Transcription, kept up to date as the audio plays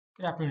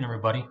Good afternoon,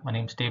 everybody. My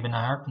name is David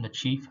Nihart. I'm the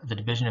Chief of the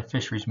Division of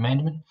Fisheries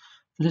Management.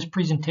 For this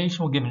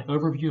presentation, we'll give an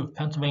overview of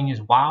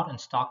Pennsylvania's wild and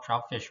stock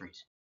trout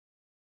fisheries.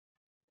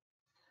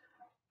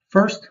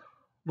 First,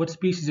 what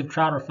species of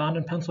trout are found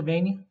in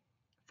Pennsylvania?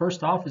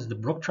 First off is the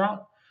brook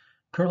trout.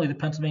 Currently, the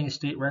Pennsylvania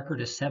state record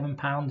is 7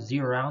 pounds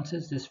 0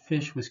 ounces. This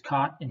fish was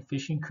caught in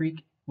Fishing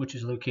Creek, which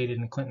is located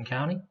in Clinton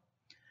County.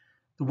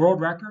 The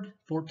world record,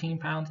 14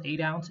 pounds 8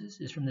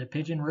 ounces, is from the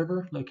Pigeon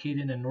River,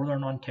 located in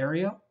northern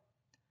Ontario.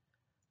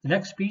 The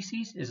next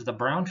species is the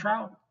brown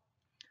trout.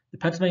 The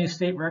Pennsylvania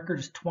state record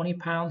is 20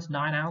 pounds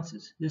 9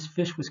 ounces. This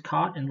fish was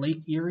caught in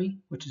Lake Erie,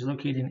 which is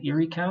located in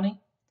Erie County.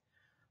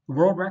 The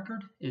world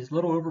record is a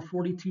little over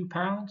 42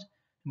 pounds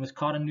and was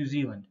caught in New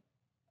Zealand.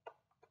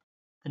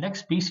 The next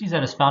species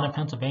that is found in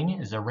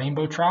Pennsylvania is the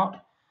rainbow trout.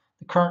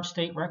 The current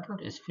state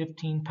record is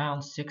 15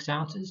 pounds 6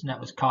 ounces, and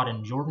that was caught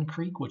in Jordan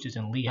Creek, which is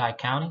in Lehigh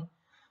County.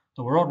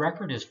 The world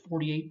record is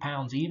 48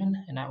 pounds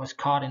even, and that was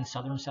caught in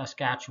southern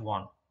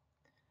Saskatchewan.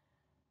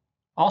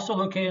 Also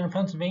located in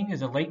Pennsylvania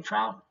is a lake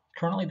trout.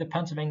 Currently, the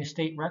Pennsylvania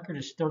state record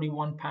is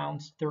 31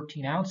 pounds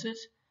 13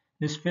 ounces.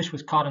 This fish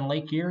was caught in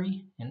Lake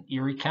Erie in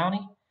Erie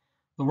County.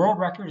 The world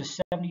record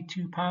is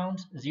 72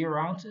 pounds 0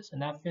 ounces,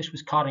 and that fish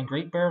was caught in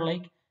Great Bear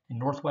Lake in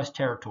Northwest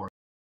Territory.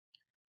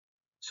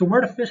 So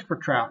where to fish for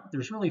trout?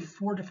 There's really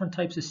 4 different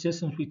types of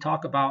systems we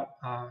talk about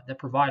that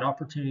provide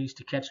opportunities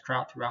to catch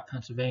trout throughout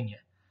Pennsylvania.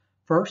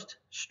 First,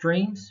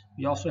 streams.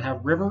 We also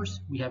have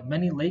rivers. We have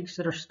many lakes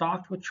that are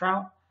stocked with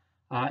trout.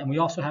 And we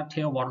also have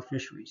tailwater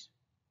fisheries.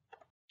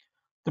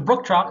 The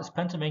brook trout is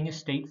Pennsylvania's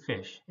state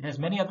fish. It has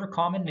many other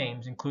common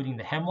names, including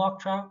the hemlock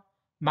trout,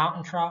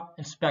 mountain trout,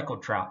 and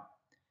speckled trout.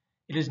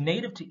 It is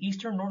native to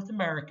eastern North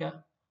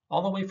America,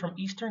 all the way from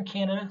eastern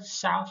Canada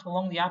south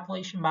along the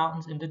Appalachian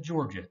Mountains into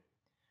Georgia.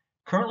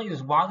 Currently, it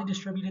is widely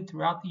distributed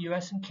throughout the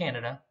U.S. and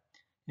Canada,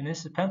 and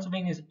this is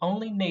Pennsylvania's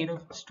only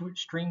native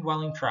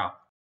stream-dwelling trout.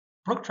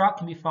 Brook trout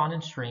can be found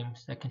in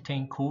streams that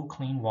contain cool,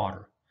 clean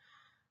water.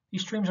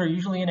 These streams are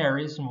usually in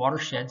areas and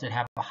watersheds that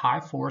have a high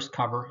forest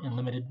cover and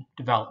limited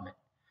development.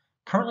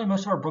 Currently,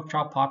 most of our brook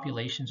trout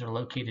populations are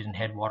located in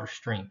headwater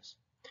streams.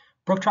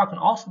 Brook trout can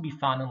also be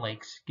found in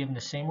lakes, given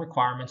the same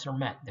requirements are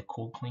met, the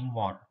cool, clean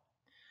water.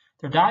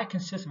 Their diet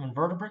consists of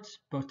invertebrates,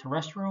 both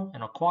terrestrial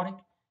and aquatic,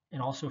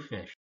 and also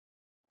fish.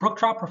 Brook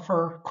trout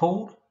prefer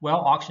cold,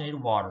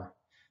 well-oxygenated water.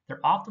 Their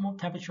optimal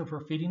temperature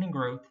for feeding and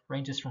growth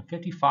ranges from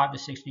 55 to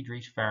 60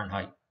 degrees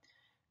Fahrenheit.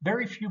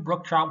 Very few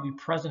brook trout will be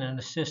present in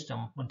the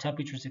system when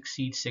temperatures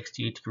exceed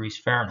 68 degrees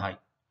Fahrenheit.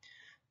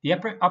 The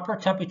upper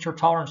temperature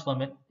tolerance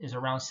limit is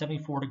around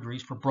 74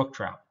 degrees for brook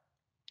trout.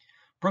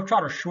 Brook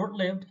trout are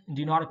short-lived and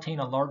do not attain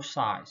a large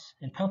size.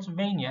 In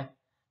Pennsylvania,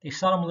 they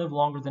seldom live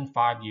longer than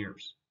 5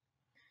 years.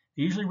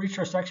 They usually reach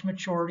their sexual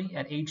maturity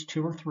at age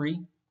 2 or 3.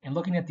 And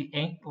looking at the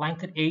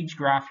lengthened age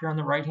graph here on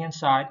the right-hand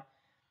side,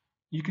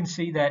 you can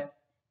see that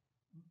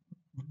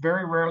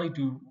very rarely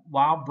do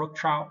wild brook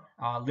trout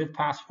live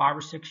past 5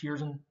 or 6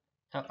 years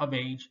of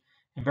age,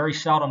 and very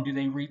seldom do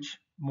they reach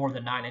more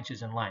than 9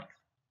 inches in length.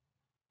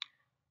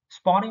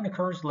 Spawning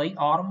occurs late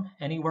autumn,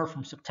 anywhere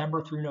from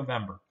September through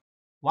November.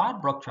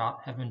 Wild brook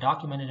trout have been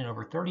documented in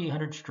over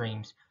 3,800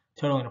 streams,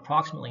 totaling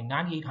approximately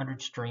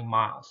 9,800 stream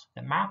miles.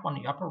 The map on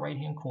the upper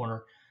right-hand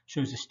corner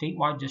shows the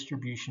statewide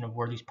distribution of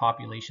where these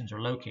populations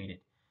are located.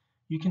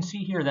 You can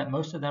see here that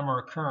most of them are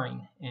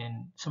occurring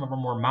in some of our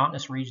more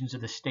mountainous regions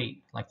of the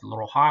state, like the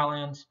Little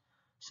Highlands,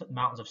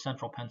 mountains of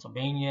central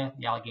Pennsylvania,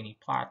 the Allegheny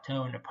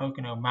Plateau, and the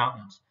Pocono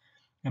Mountains.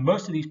 And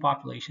most of these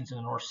populations in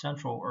the north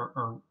central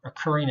are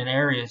occurring in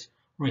areas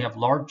where we have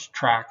large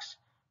tracts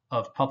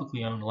of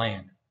publicly owned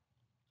land.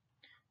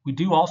 We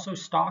do also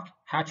stock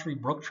hatchery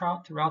brook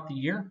trout throughout the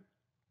year.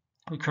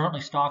 We currently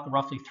stock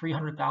roughly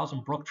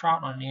 300,000 brook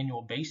trout on an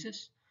annual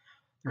basis.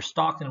 They're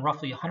stocked in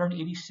roughly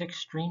 186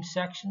 stream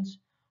sections,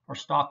 are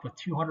stocked with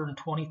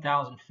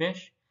 220,000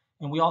 fish,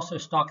 and we also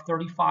stock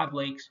 35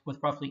 lakes with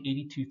roughly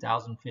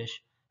 82,000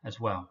 fish as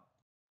well.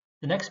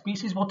 The next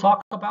species we'll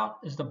talk about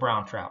is the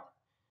brown trout.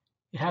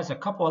 It has a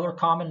couple other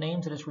common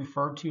names that it's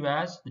referred to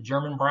as the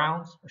German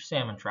browns or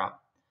salmon trout.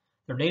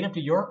 They're native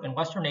to Europe and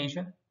Western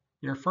Asia.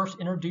 They were first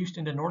introduced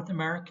into North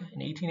America in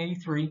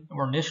 1883 and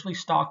were initially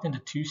stocked into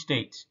 2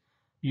 states,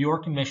 New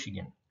York and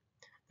Michigan.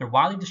 They're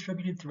widely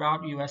distributed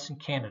throughout the U.S. and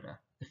Canada.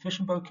 The Fish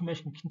and Boat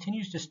Commission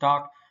continues to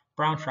stock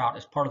brown trout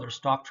as part of their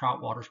Stock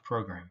Trout Waters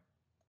program.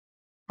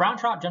 Brown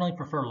trout generally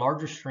prefer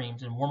larger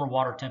streams and warmer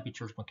water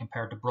temperatures when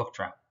compared to brook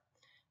trout.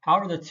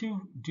 However, the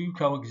two do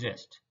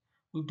coexist.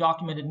 We've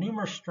documented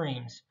numerous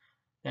streams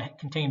that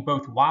contain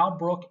both wild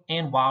brook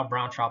and wild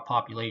brown trout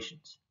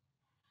populations.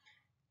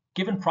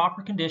 Given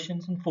proper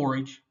conditions and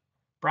forage,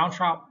 brown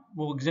trout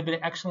will exhibit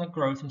excellent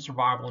growth and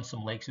survival in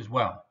some lakes as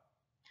well.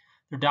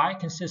 Their diet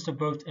consists of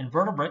both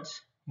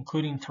invertebrates,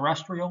 including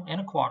terrestrial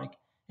and aquatic,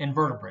 and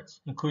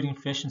vertebrates, including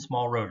fish and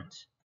small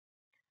rodents.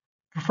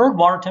 Preferred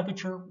water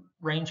temperature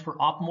range for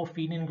optimal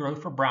feeding and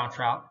growth for brown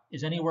trout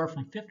is anywhere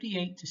from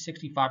 58 to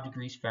 65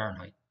 degrees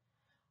Fahrenheit.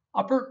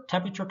 Upper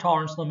temperature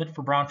tolerance limit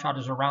for brown trout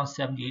is around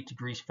 78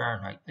 degrees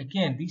Fahrenheit.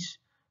 Again, these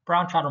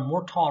brown trout are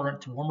more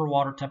tolerant to warmer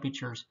water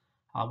temperatures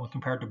when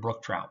compared to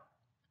brook trout.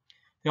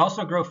 They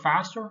also grow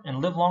faster and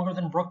live longer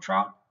than brook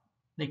trout.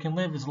 They can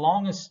live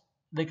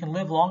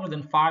longer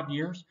than 5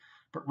 years,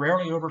 but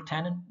rarely over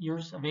 10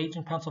 years of age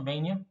in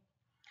Pennsylvania.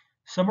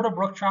 Similar to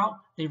brook trout,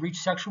 they reach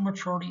sexual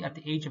maturity at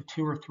the age of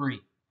 2 or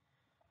 3.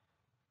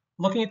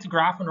 Looking at the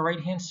graph on the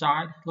right-hand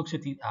side, looks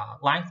at the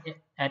length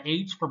at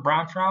age for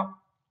brown trout.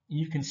 And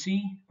you can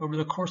see over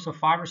the course of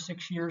 5 or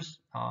 6 years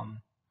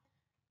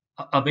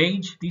of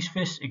age, these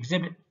fish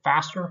exhibit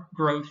faster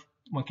growth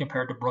when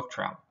compared to brook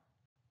trout.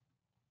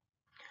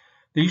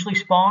 They usually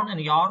spawn in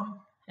the autumn,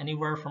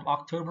 anywhere from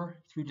October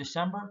through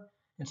December,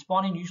 and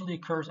spawning usually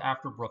occurs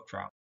after brook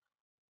trout.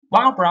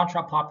 Wild brown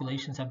trout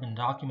populations have been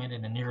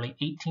documented in nearly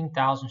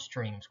 18,000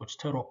 streams, which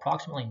total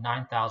approximately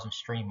 9,000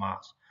 stream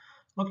miles.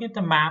 Looking at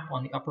the map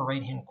on the upper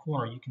right-hand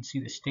corner, you can see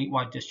the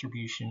statewide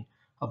distribution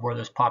of where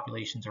those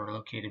populations are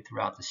located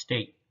throughout the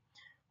state.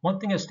 One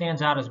thing that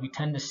stands out is we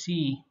tend to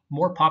see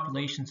more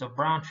populations of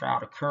brown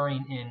trout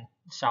occurring in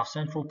south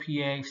central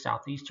PA,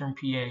 southeastern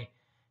PA,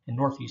 and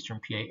northeastern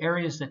PA,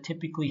 areas that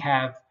typically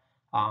have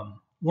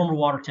warmer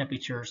water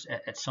temperatures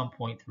at some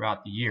point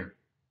throughout the year.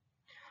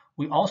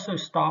 We also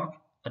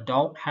stock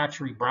adult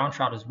hatchery brown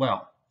trout as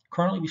well.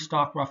 Currently, we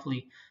stock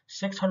roughly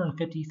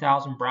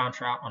 650,000 brown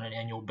trout on an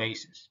annual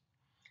basis.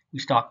 We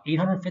stock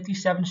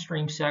 857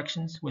 stream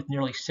sections with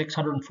nearly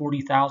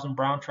 640,000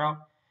 brown trout.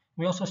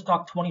 We also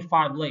stock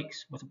 25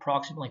 lakes with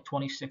approximately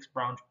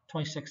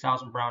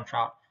 26,000 brown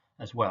trout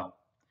as well.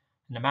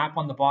 And the map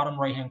on the bottom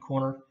right-hand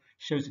corner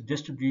shows the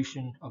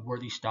distribution of where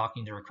these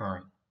stockings are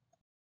occurring.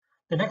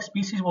 The next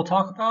species we'll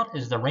talk about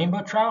is the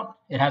rainbow trout.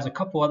 It has a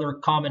couple other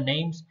common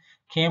names,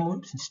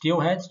 kamloops and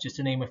steelheads, just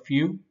to name a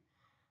few.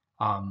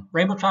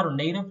 Rainbow trout are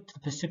native to the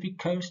Pacific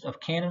coast of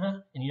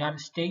Canada and the United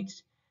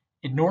States,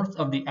 and north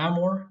of the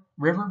Amur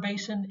River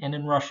Basin and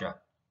in Russia.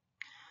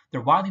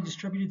 They're widely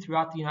distributed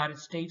throughout the United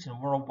States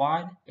and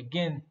worldwide.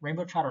 Again,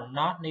 rainbow trout are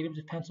not native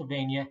to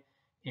Pennsylvania,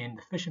 and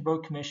the Fish and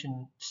Boat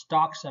Commission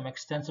stocks them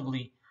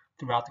extensively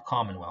throughout the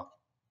Commonwealth.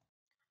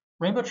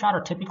 Rainbow trout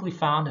are typically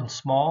found in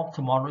small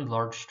to moderately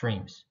large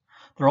streams.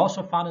 They're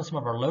also found in some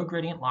of our low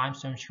gradient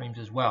limestone streams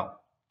as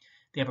well.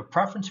 They have a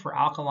preference for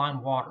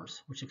alkaline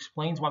waters, which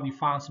explains why we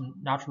find some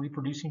naturally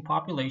reproducing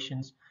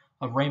populations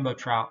of rainbow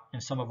trout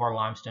in some of our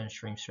limestone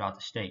streams throughout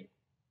the state.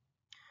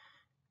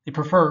 They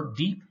prefer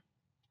deep,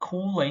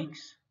 cool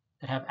lakes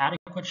that have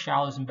adequate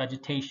shallows and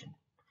vegetation.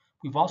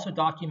 We've also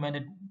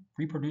documented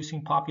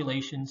reproducing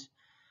populations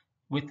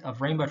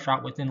of rainbow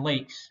trout within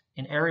lakes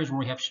in areas where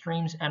we have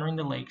streams entering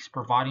the lakes,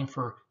 providing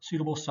for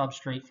suitable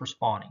substrate for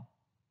spawning.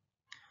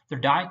 Their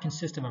diet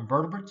consists of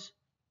invertebrates,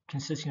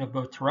 consisting of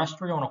both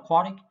terrestrial and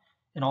aquatic,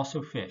 and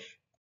also fish.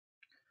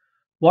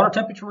 Water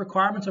temperature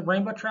requirements of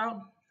rainbow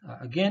trout.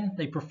 Again,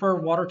 they prefer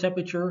water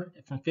temperature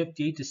from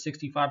 58 to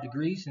 65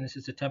 degrees, and this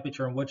is the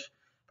temperature in which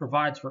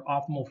provides for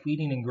optimal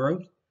feeding and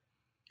growth.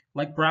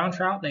 Like brown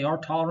trout, they are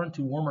tolerant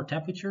to warmer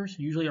temperatures.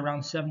 Usually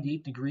around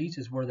 78 degrees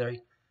is where their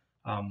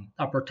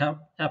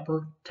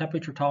upper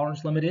temperature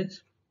tolerance limit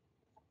is.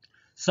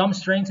 Some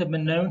strains have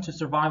been known to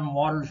survive in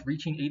waters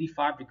reaching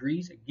 85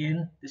 degrees.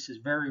 Again, this is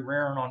very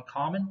rare and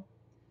uncommon.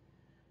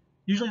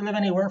 Usually live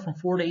anywhere from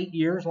 4 to 8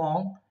 years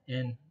long.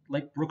 In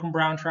Lake Brook and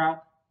brown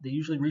trout, they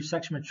usually reach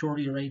sexual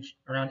maturity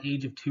around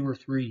age of 2 or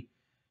 3.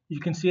 You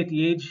can see at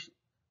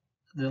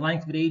the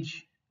length of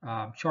age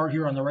chart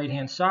here on the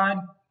right-hand side.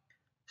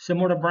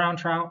 Similar to brown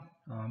trout,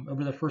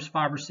 over the first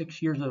 5 or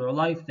 6 years of their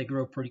life, they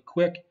grow pretty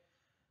quick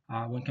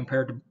when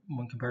compared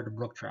to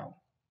brook trout.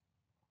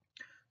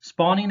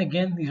 Spawning,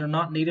 again, these are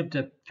not native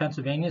to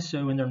Pennsylvania,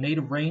 so in their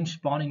native range,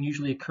 spawning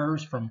usually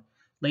occurs from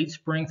late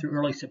spring through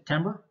early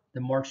September,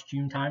 the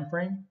March-June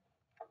timeframe.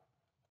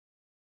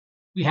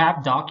 We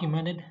have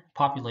documented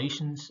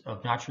populations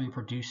of naturally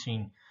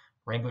producing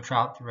rainbow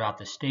trout throughout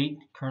the state.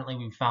 Currently,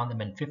 we've found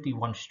them in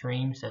 51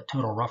 streams that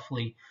total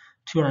roughly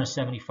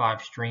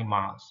 275 stream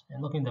miles.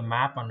 And looking at the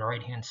map on the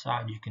right-hand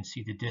side, you can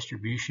see the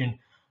distribution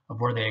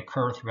of where they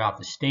occur throughout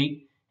the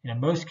state. And in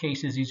most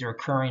cases, these are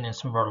occurring in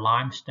some of our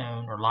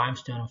limestone or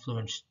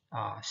limestone-influenced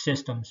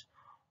systems,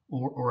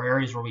 or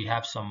areas where we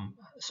have some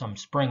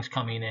springs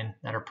coming in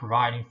that are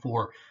providing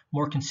for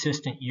more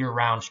consistent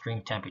year-round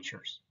stream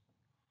temperatures.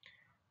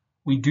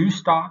 We do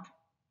stock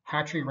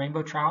hatchery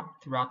rainbow trout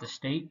throughout the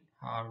state.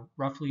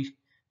 Roughly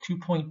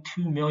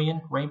 2.2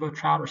 million rainbow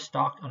trout are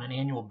stocked on an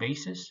annual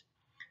basis.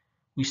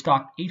 We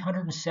stock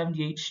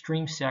 878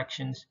 stream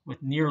sections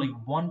with nearly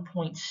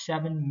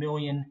 1.7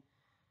 million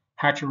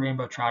hatchery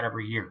rainbow trout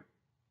every year.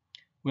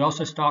 We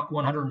also stock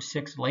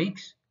 106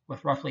 lakes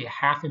with roughly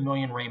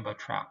 500,000 rainbow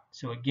trout.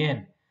 So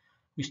again,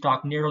 we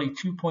stock nearly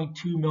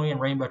 2.2 million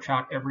rainbow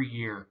trout every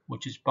year,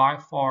 which is by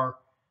far,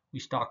 we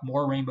stock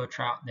more rainbow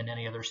trout than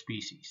any other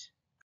species.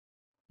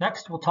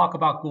 Next, we'll talk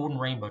about golden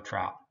rainbow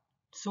trout.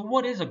 So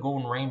what is a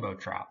golden rainbow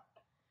trout?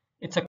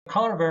 It's a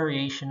color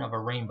variation of a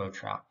rainbow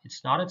trout.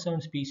 It's not its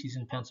own species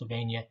in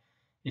Pennsylvania.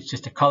 It's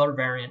just a color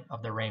variant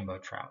of the rainbow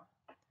trout.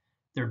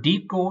 They're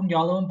deep golden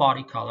yellow in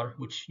body color,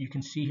 which you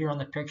can see here on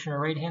the picture on the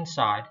right-hand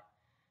side.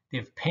 They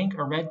have pink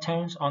or red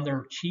tones on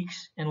their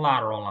cheeks and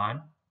lateral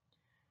line.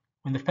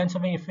 When the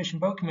Pennsylvania Fish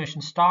and Boat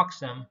Commission stocks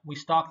them, we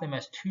stock them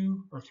as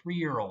 2 or 3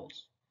 year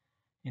olds.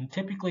 And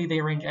typically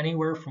they range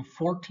anywhere from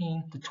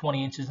 14 to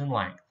 20 inches in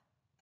length.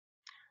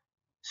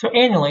 So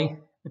annually,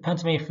 the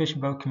Pennsylvania Fish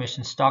and Boat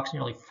Commission stocks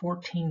nearly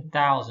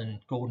 14,000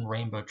 golden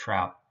rainbow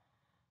trout.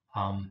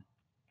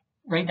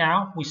 Right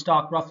now, we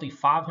stock roughly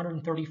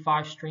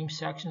 535 stream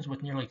sections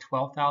with nearly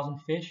 12,000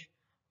 fish.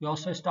 We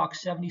also stock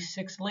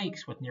 76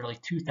 lakes with nearly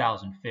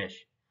 2,000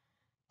 fish.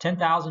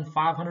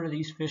 10,500 of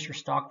these fish are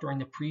stocked during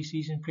the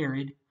preseason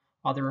period,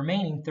 while the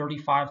remaining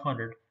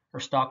 3,500 are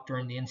stocked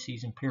during the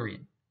in-season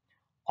period.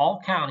 All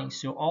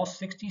counties, so all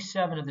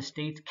 67 of the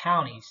state's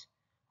counties,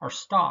 are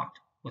stocked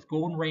with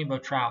golden rainbow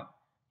trout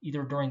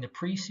either during the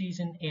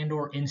preseason and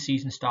or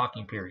in-season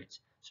stocking periods.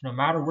 So no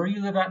matter where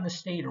you live at in the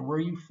state or where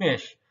you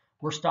fish,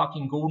 we're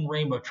stocking golden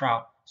rainbow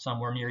trout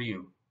somewhere near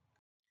you.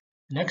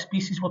 The next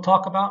species we'll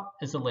talk about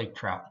is the lake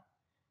trout,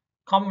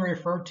 commonly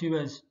referred to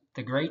as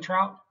the gray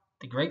trout,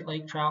 the Great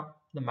Lake trout,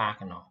 the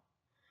Mackinaw.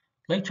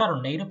 Lake trout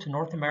are native to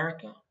North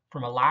America,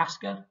 from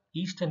Alaska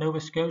east to Nova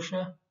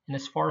Scotia and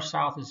as far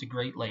south as the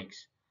Great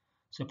Lakes.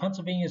 So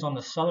Pennsylvania is on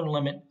the southern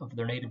limit of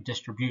their native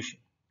distribution.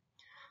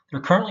 They're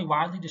currently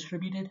widely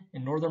distributed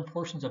in northern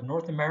portions of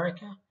North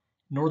America,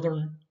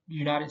 northern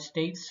United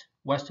States,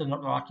 west of the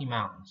Rocky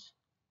Mountains.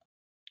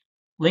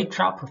 Lake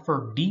trout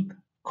prefer deep,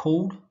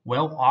 cold,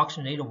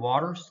 well-oxygenated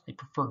waters. They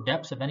prefer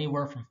depths of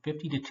anywhere from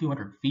 50 to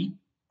 200 feet.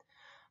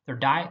 Their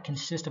diet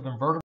consists of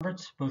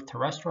invertebrates, both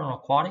terrestrial and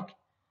aquatic.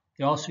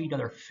 They also eat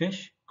other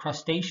fish,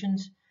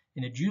 crustaceans.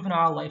 In the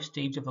juvenile life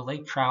stage of the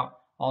lake trout,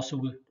 also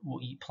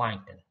will eat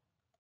plankton.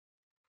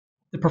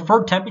 The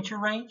preferred temperature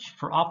range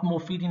for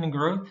optimal feeding and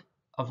growth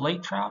of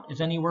lake trout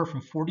is anywhere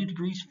from 40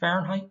 degrees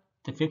Fahrenheit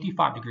to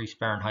 55 degrees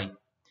Fahrenheit.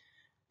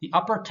 The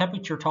upper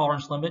temperature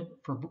tolerance limit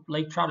for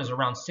lake trout is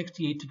around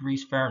 68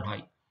 degrees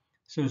Fahrenheit.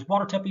 So as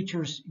water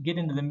temperatures get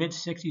into the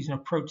mid-60s and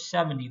approach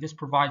 70, this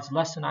provides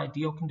less than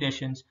ideal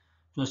conditions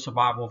for the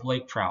survival of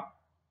lake trout.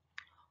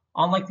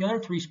 Unlike the other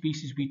three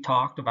species we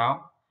talked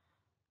about,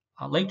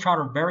 lake trout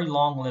are very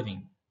long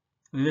living.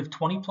 They live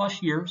 20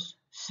 plus years.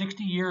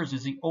 60 years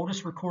is the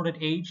oldest recorded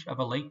age of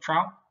a lake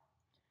trout.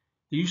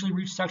 They usually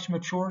reach sexual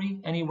maturity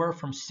anywhere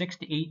from 6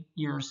 to 8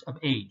 years of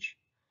age.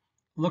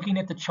 Looking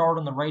at the chart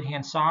on the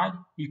right-hand side,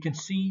 you can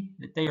see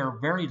that they are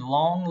very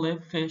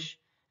long-lived fish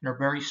and are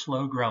very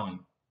slow growing.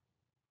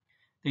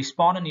 They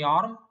spawn in the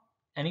autumn,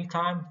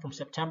 anytime from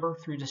September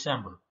through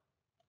December.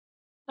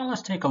 Now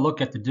let's take a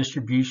look at the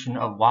distribution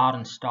of wild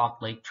and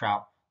stocked lake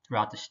trout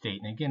throughout the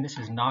state. And again, this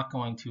is not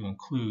going to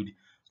include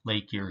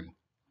Lake Erie.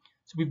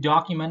 So we've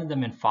documented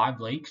them in 5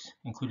 lakes,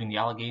 including the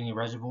Allegheny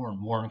Reservoir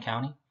in Warren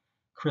County,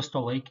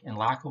 Crystal Lake in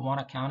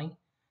Lackawanna County,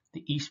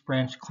 the East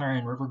Branch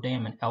Clarion River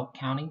Dam in Elk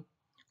County,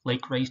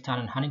 Lake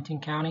Raystown in Huntington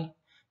County,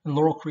 and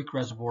Laurel Creek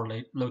Reservoir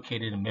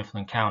located in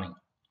Mifflin County.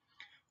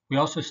 We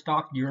also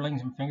stock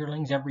yearlings and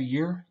fingerlings every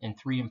year in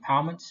 3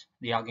 impoundments,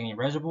 the Allegheny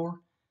Reservoir,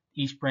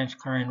 East Branch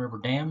Clarion River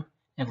Dam,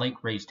 and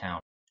Lake Raystown.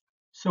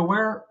 So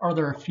where are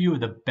there a few of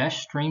the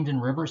best streams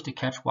and rivers to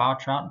catch wild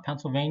trout in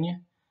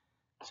Pennsylvania?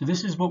 So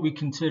this is what we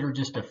consider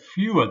just a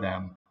few of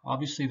them.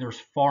 Obviously there's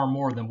far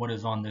more than what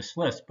is on this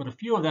list, but a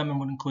few of them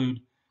would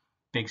include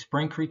Big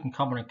Spring Creek in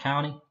Cumberland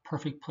County,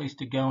 perfect place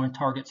to go and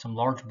target some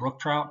large brook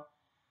trout.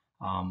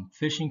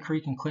 Fishing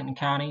Creek in Clinton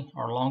County,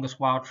 our longest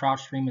wild trout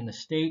stream in the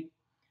state.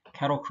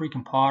 Kettle Creek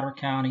in Potter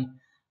County.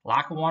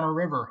 Lackawanna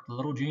River, the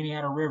Little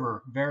Juniata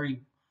River,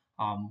 very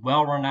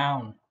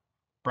well-renowned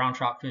brown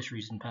trout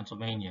fisheries in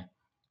Pennsylvania.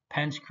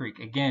 Penns Creek,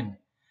 again,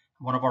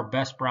 one of our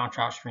best brown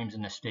trout streams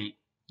in the state.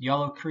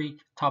 Yellow Creek,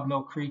 Tub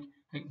Mill Creek,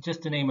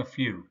 just to name a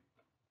few.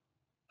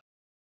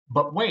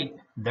 But wait,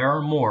 there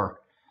are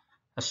more.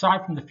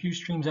 Aside from the few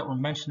streams that were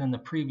mentioned in the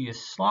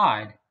previous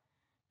slide,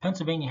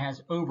 Pennsylvania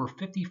has over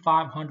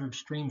 5,500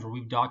 streams where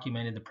we've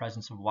documented the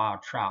presence of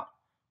wild trout,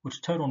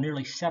 which total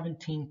nearly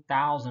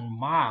 17,000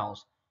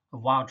 miles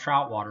of wild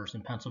trout waters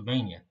in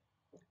Pennsylvania.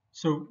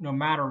 So no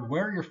matter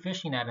where you're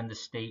fishing at in the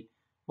state,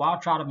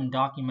 wild trout have been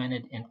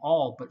documented in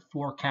all but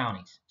 4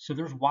 counties. So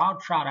there's wild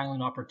trout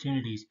angling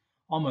opportunities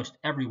almost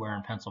everywhere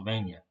in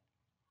Pennsylvania.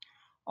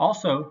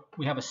 Also,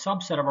 we have a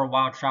subset of our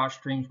wild trout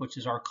streams, which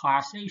is our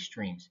Class A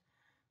streams.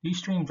 These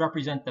streams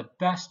represent the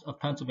best of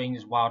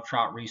Pennsylvania's wild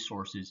trout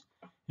resources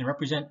and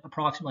represent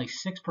approximately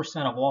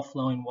 6% of all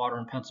flowing water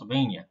in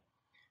Pennsylvania.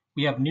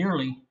 We have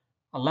nearly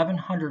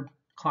 1,100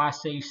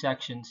 Class A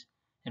sections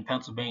in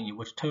Pennsylvania,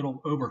 which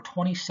total over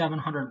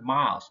 2,700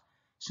 miles.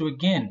 So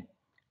again,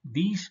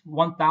 these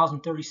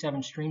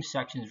 1,037 stream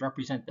sections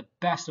represent the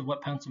best of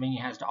what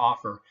Pennsylvania has to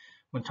offer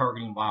when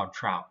targeting wild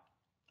trout.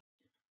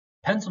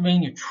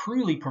 Pennsylvania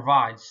truly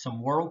provides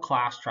some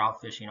world-class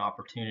trout fishing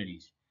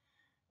opportunities.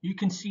 You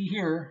can see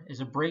here is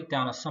a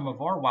breakdown of some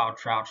of our wild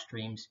trout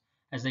streams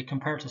as they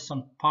compare to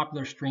some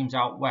popular streams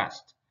out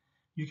west.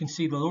 You can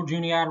see the Little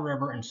Juniata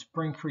River and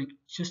Spring Creek,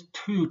 just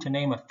 2 to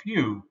name a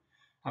few,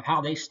 of how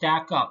they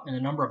stack up in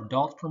the number of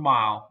adults per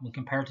mile when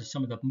compared to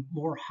some of the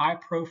more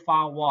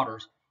high-profile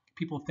waters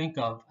people think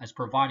of as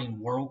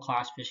providing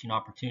world-class fishing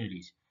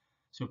opportunities.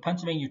 So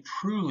Pennsylvania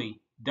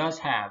truly does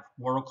have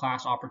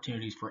world-class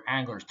opportunities for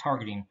anglers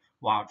targeting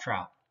wild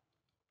trout.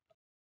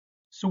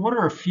 So what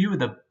are a few of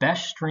the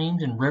best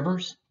streams and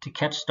rivers to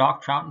catch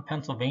stock trout in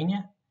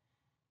Pennsylvania?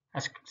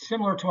 As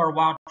similar to our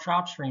wild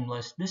trout stream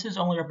list, this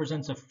only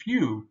represents a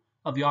few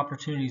of the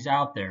opportunities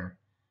out there.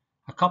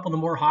 A couple of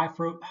the more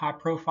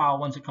high-profile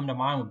ones that come to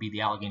mind would be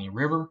the Allegheny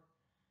River,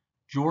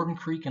 Jordan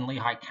Creek in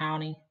Lehigh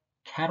County.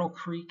 Kettle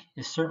Creek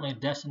is certainly a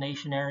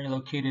destination area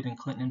located in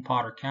Clinton and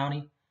Potter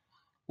County.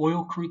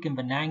 Oil Creek in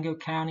Venango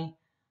County,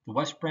 the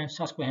West Branch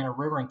Susquehanna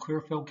River in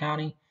Clearfield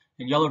County,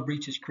 and Yellow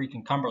Breeches Creek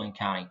in Cumberland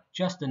County,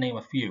 just to name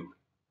a few.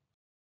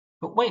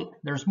 But wait,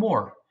 there's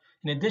more.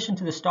 In addition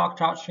to the stock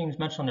trout streams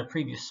mentioned on the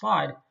previous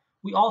slide,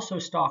 we also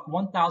stock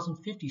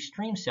 1,050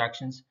 stream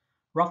sections,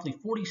 roughly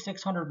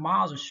 4,600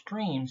 miles of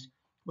streams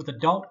with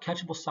adult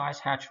catchable size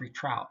hatchery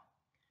trout.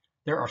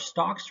 There are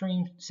stock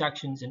stream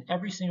sections in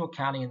every single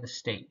county in the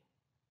state.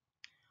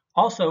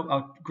 Also,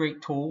 a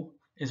great tool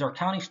is our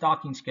county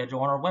stocking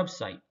schedule on our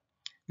website.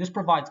 This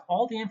provides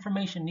all the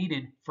information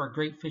needed for a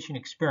great fishing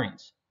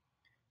experience.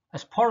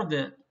 As part of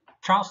the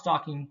trout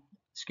stocking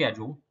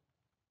schedule,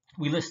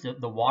 we list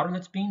the water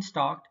that's being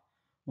stocked,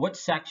 what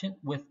section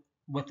with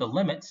the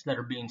limits that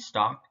are being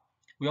stocked.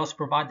 We also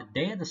provide the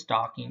day of the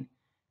stocking,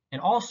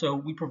 and also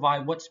we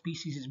provide what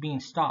species is being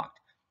stocked.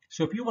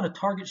 So if you want to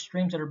target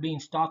streams that are being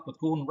stocked with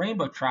golden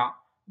rainbow trout,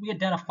 we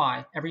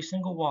identify every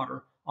single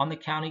water on the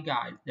county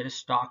guide that is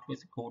stocked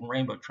with golden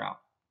rainbow trout.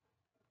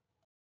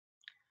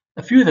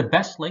 A few of the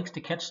best lakes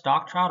to catch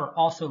stock trout are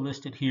also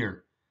listed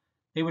here.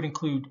 They would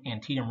include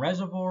Antietam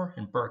Reservoir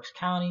in Berks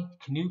County,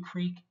 Canoe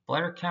Creek,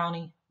 Blair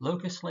County,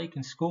 Locust Lake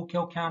in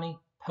Schuylkill County,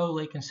 Poe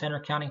Lake in Center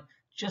County,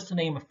 just to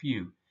name a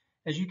few.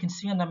 As you can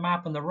see on the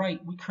map on the right,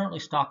 we currently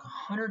stock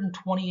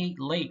 128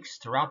 lakes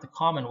throughout the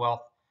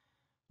Commonwealth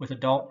with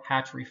adult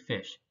hatchery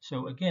fish.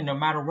 So again, no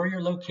matter where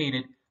you're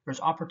located, there's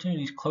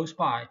opportunities close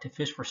by to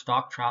fish for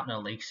stock trout in a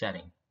lake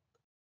setting.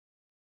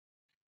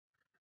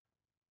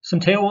 Some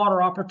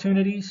tailwater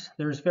opportunities.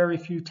 There's very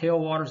few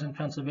tailwaters in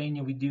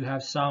Pennsylvania. We do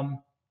have some.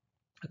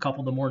 A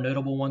couple of the more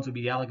notable ones would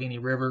be the Allegheny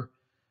River,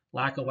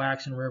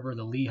 Lackawaxen River,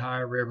 the Lehigh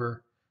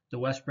River. The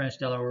West Branch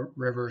Delaware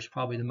River is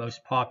probably the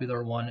most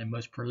popular one and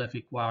most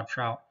prolific wild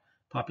trout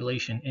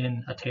population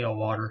in a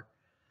tailwater.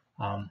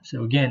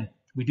 So again,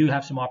 we do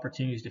have some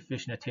opportunities to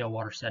fish in a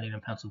tailwater setting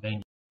in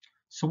Pennsylvania.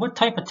 So what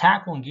type of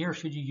tackle and gear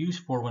should you use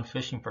for when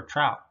fishing for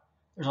trout?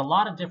 There's a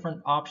lot of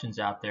different options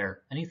out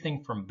there.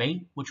 Anything from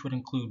bait, which would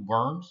include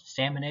worms,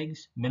 salmon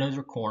eggs, minnows,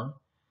 or corn.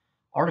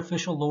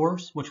 Artificial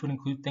lures, which would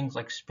include things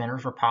like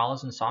spinners,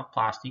 rapalas, and soft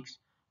plastics.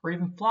 Or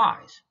even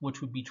flies,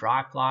 which would be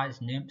dry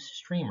flies, nymphs,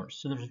 streamers.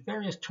 So there's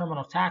various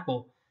terminal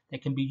tackle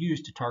that can be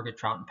used to target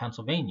trout in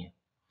Pennsylvania.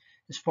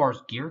 As far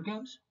as gear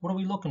goes, what are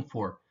we looking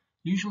for?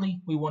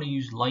 Usually we want to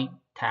use light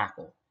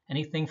tackle.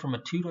 Anything from a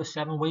 2 to a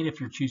 7 weight if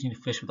you're choosing to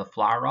fish with a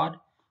fly rod.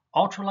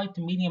 Ultralight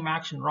to medium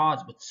action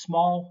rods with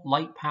small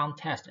light pound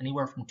test,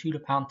 anywhere from 2 to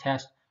pound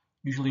test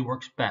usually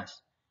works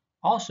best.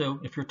 Also,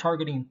 if you're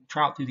targeting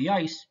trout through the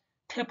ice,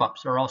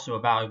 tip-ups are also a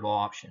valuable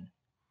option.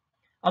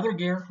 Other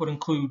gear would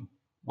include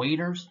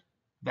waders,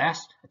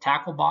 vest, a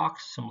tackle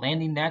box, some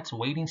landing nets, a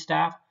wading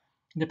staff.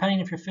 And depending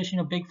if you're fishing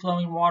a big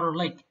flowing water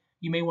lake,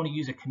 you may want to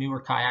use a canoe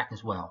or kayak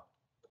as well.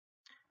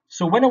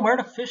 So when and where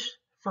to fish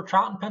for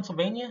trout in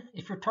Pennsylvania?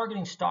 If you're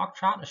targeting stock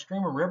trout in a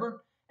stream or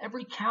river,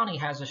 every county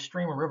has a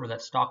stream or river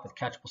that's stocked with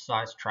catchable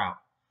sized trout.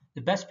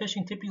 The best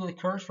fishing typically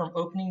occurs from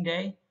opening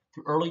day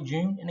through early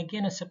June and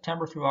again in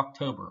September through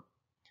October.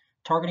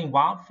 Targeting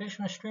wild fish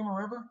in a stream or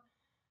river,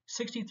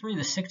 63 of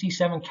the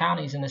 67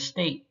 counties in the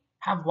state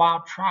have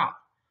wild trout.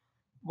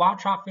 Wild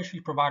trout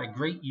fisheries provide a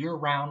great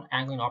year-round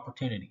angling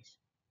opportunities.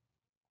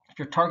 If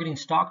you're targeting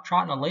stock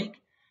trout in a lake,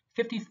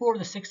 54 of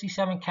the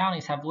 67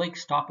 counties have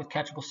lakes stocked with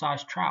catchable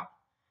sized trout.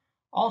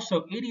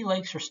 Also, 80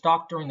 lakes are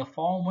stocked during the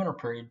fall and winter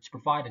period to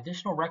provide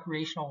additional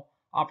recreational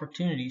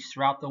opportunities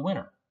throughout the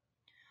winter.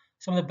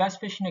 Some of the best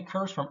fishing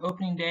occurs from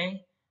opening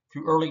day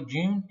through early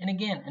June and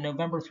again in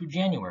November through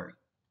January.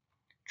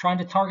 Trying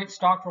to target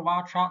stock for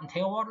wild trout and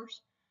tailwaters?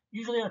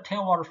 Usually our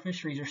tailwater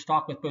fisheries are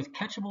stocked with both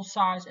catchable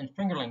size and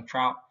fingerling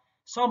trout.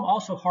 Some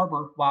also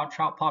harbor wild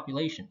trout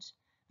populations.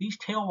 These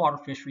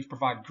tailwater fisheries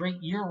provide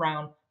great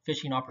year-round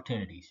fishing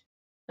opportunities.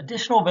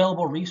 Additional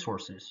available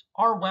resources.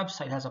 Our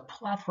website has a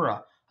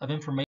plethora of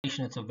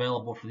information that's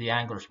available for the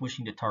anglers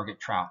wishing to target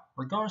trout,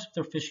 regardless if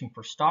they're fishing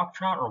for stock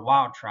trout or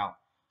wild trout.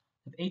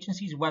 The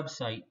agency's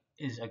website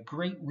is a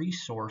great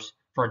resource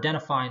for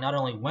identifying not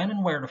only when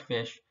and where to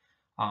fish,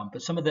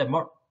 but some of the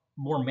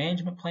more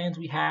management plans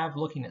we have,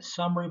 looking at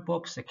summary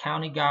books, the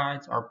county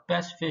guides, our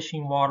best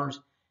fishing waters,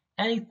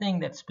 anything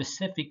that's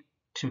specific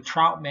to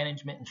trout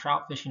management and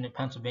trout fishing in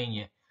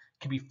Pennsylvania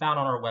can be found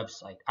on our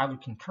website. I would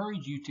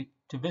encourage you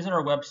to visit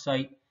our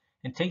website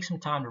and take some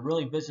time to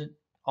really visit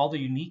all the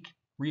unique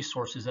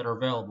resources that are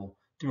available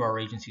through our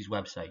agency's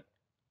website.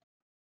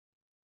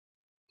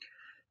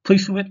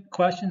 Please submit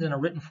questions in a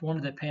written form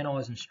that the panel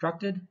has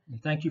instructed,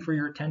 and thank you for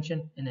your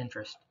attention and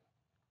interest.